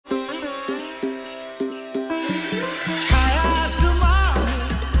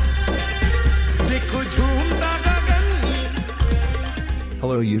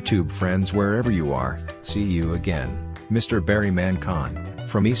Hello YouTube friends wherever you are, see you again, Mr. Berryman Khan,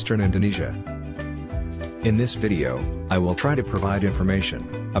 from Eastern Indonesia. In this video, I will try to provide information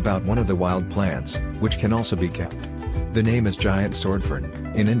about one of the wild plants, which can also be kept. The name is giant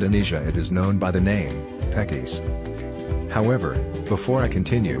swordfern. In Indonesia it is known by the name, pekis. However, before I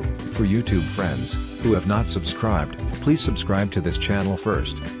continue, for YouTube friends, who have not subscribed, please subscribe to this channel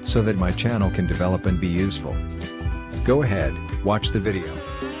first, so that my channel can develop and be useful. Go ahead, watch the video.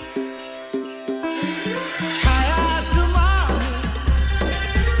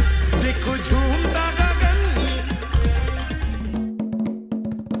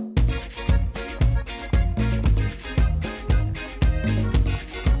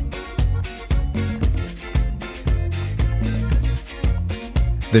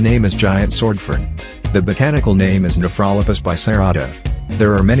 The name is giant swordfern. The botanical name is Nephrolophus bicerata.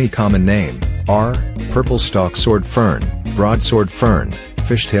 There are many common names, purple stalk sword fern, broadsword fern,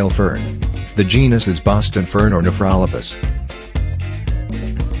 fishtail fern. The genus is Boston fern or Nephrolophus.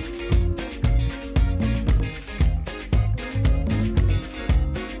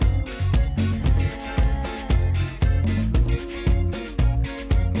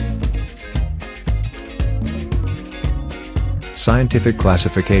 Scientific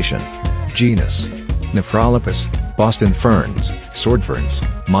classification. Genus: Nephrolophus, Boston ferns, swordferns,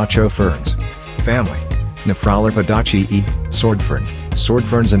 macho ferns. Family: Nephrolopodacea, swordfern,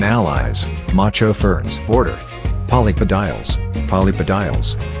 swordferns and allies, macho ferns. Order: Polypodiales,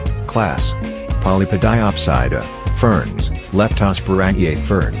 polypodiales. Class: Polypodiopsida, ferns, leptosporangiate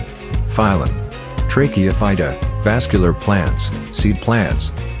fern. Phylum: Tracheophyta, vascular plants, seed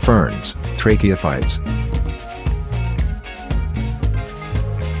plants, ferns, tracheophytes.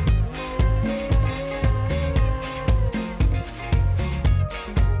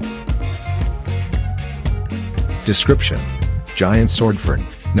 Description: Giant swordfern,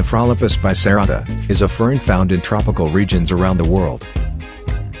 Nephrolophus bicerata, is a fern found in tropical regions around the world.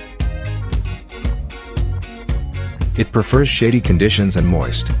 It prefers shady conditions and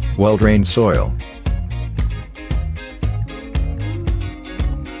moist, well-drained soil.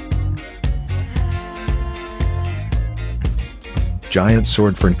 Giant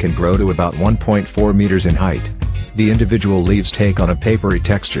swordfern can grow to about 1.4 meters in height. The individual leaves take on a papery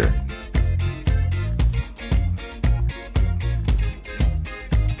texture.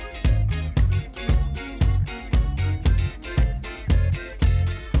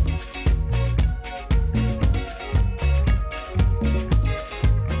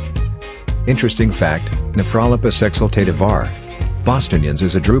 Interesting fact: Nephrolophus exultative var. Bostonians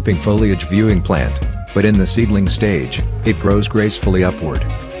is a drooping foliage viewing plant, but in the seedling stage, it grows gracefully upward.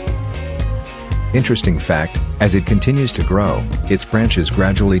 Interesting fact: as it continues to grow, its branches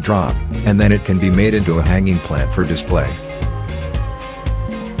gradually drop, and then it can be made into a hanging plant for display.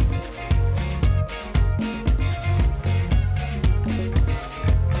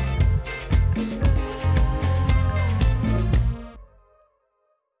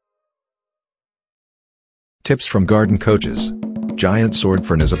 Tips from garden coaches. Giant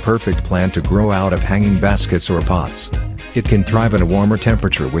swordfern is a perfect plant to grow out of hanging baskets or pots. It can thrive in a warmer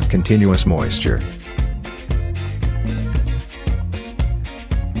temperature with continuous moisture.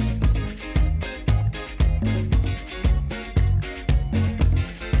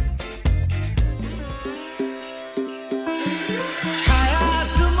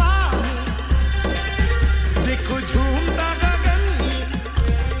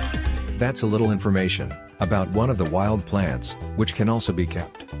 That's a little information about one of the wild plants, which can also be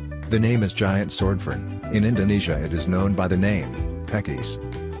kept. The name is giant swordfern. In Indonesia it is known by the name, pekis.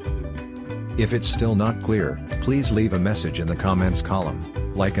 If it's still not clear, please leave a message in the comments column,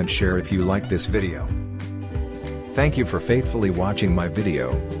 like and share if you like this video. Thank you for faithfully watching my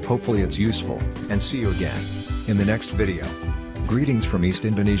video, hopefully it's useful, and see you again in the next video. Greetings from East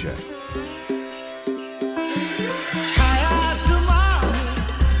Indonesia.